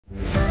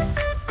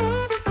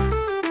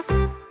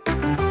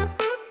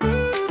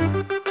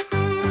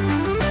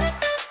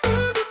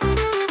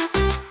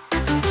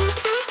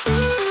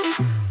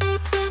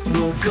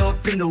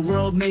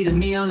made of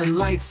neon and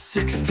lights.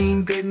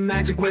 16-bit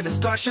magic where the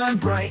stars shine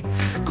bright.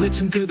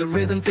 Glitching through the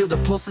rhythm, feel the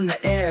pulse in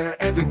the air.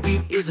 Every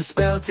beat is a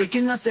spell,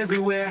 taking us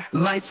everywhere.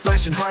 Lights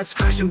flashing, hearts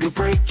crashing, we're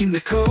breaking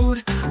the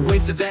code.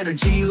 Waves of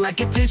energy like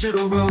a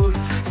digital road.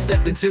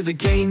 Step into the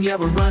game, yeah,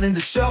 we're running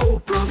the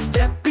show. Bro,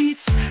 step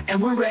beats, and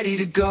we're ready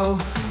to go.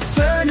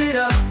 Turn it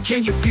up,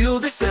 can you feel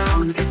the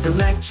sound? It's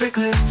electric,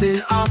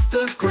 lifted off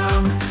the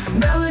ground.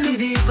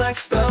 Melodies like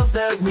spells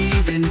that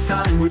weave in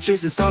time. We're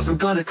chasing stars, we're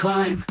gonna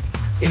climb.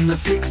 In the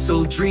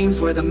pixel dreams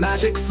where the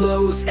magic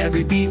flows.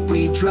 Every beat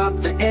we drop,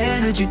 the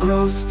energy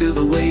grows. Feel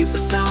the waves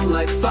of sound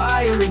like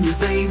fire in your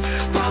veins.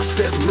 Ball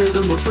step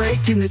rhythm, we're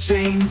breaking the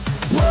chains.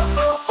 Whoa,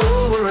 oh,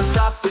 oh, we're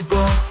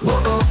unstoppable.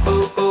 Whoa, oh,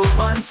 oh,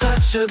 oh,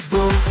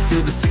 untouchable.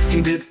 Feel the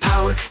 16-bit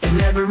power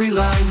in every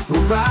line.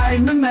 We'll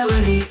ride the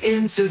melody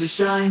into the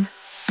shine.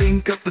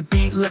 Sync up the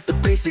beat, let the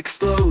bass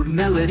explode.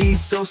 Melody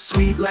so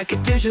sweet like a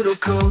digital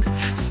code.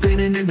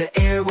 Spinning in the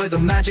air where the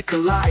magic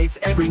collides.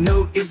 Every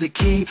note is a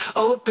key,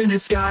 opening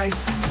skies.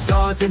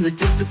 Stars in the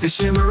distance, they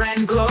shimmer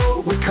and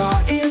glow. We're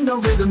caught in the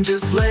rhythm,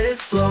 just let it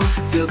flow.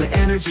 Feel the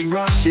energy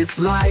rush, it's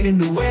lighting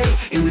the way.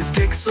 In this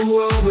pixel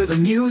world where the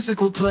music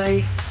will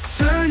play.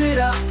 Turn it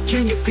up,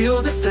 can you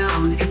feel the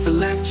sound? It's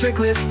electric,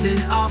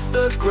 lifting off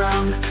the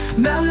ground.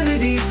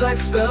 Melodies like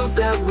spells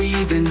that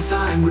weave in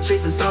time. We're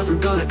chasing stars, we're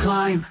gonna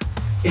climb.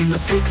 In the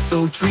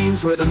pixel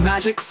dreams where the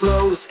magic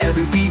flows.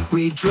 Every beat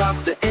we drop,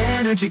 the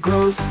energy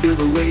grows. Feel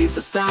the waves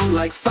of sound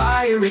like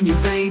fire in your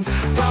veins.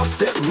 Ball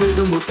step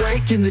rhythm, we're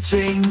breaking the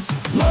chains.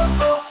 Whoa,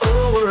 oh,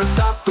 oh, we're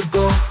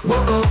unstoppable.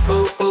 Whoa, oh,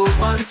 oh,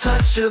 oh,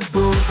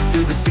 untouchable.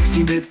 Feel the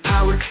 16-bit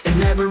power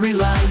in every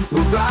line.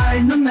 We're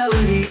riding the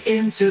melody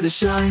into the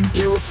shine.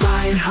 Yeah, we're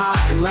flying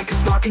high like a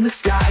spark in the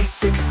sky.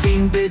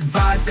 16-bit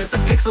vibes as the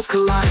pixels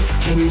collide.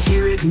 Can you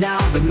hear it now?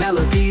 The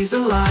melody's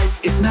alive.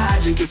 It's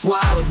magic, it's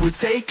wild, we're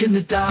taking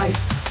the dive.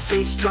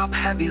 Bass drop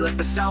heavy like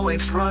the sound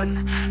waves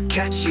run.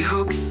 Catchy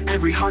hooks,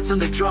 every heart's on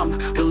the drum.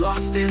 We're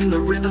lost in the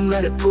rhythm,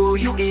 let it pull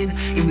you in.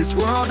 In this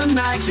world of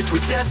magic,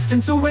 we're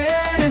destined to win.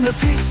 In the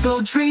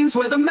pixel dreams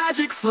where the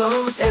magic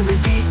flows. Every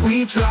beat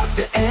we drop,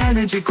 the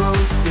energy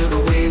grows. Feel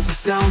the waves of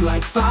sound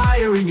like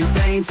fire in your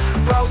veins.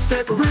 Ball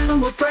step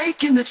rhythm, we're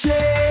breaking the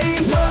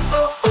chains. Whoa,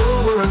 oh,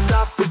 oh, we're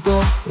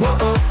unstoppable. Whoa,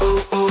 oh,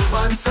 oh,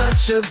 oh,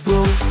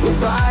 untouchable.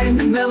 We're riding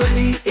the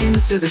melody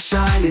into the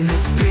shine. In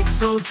this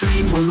pixel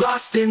dream, we're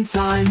lost in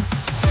time.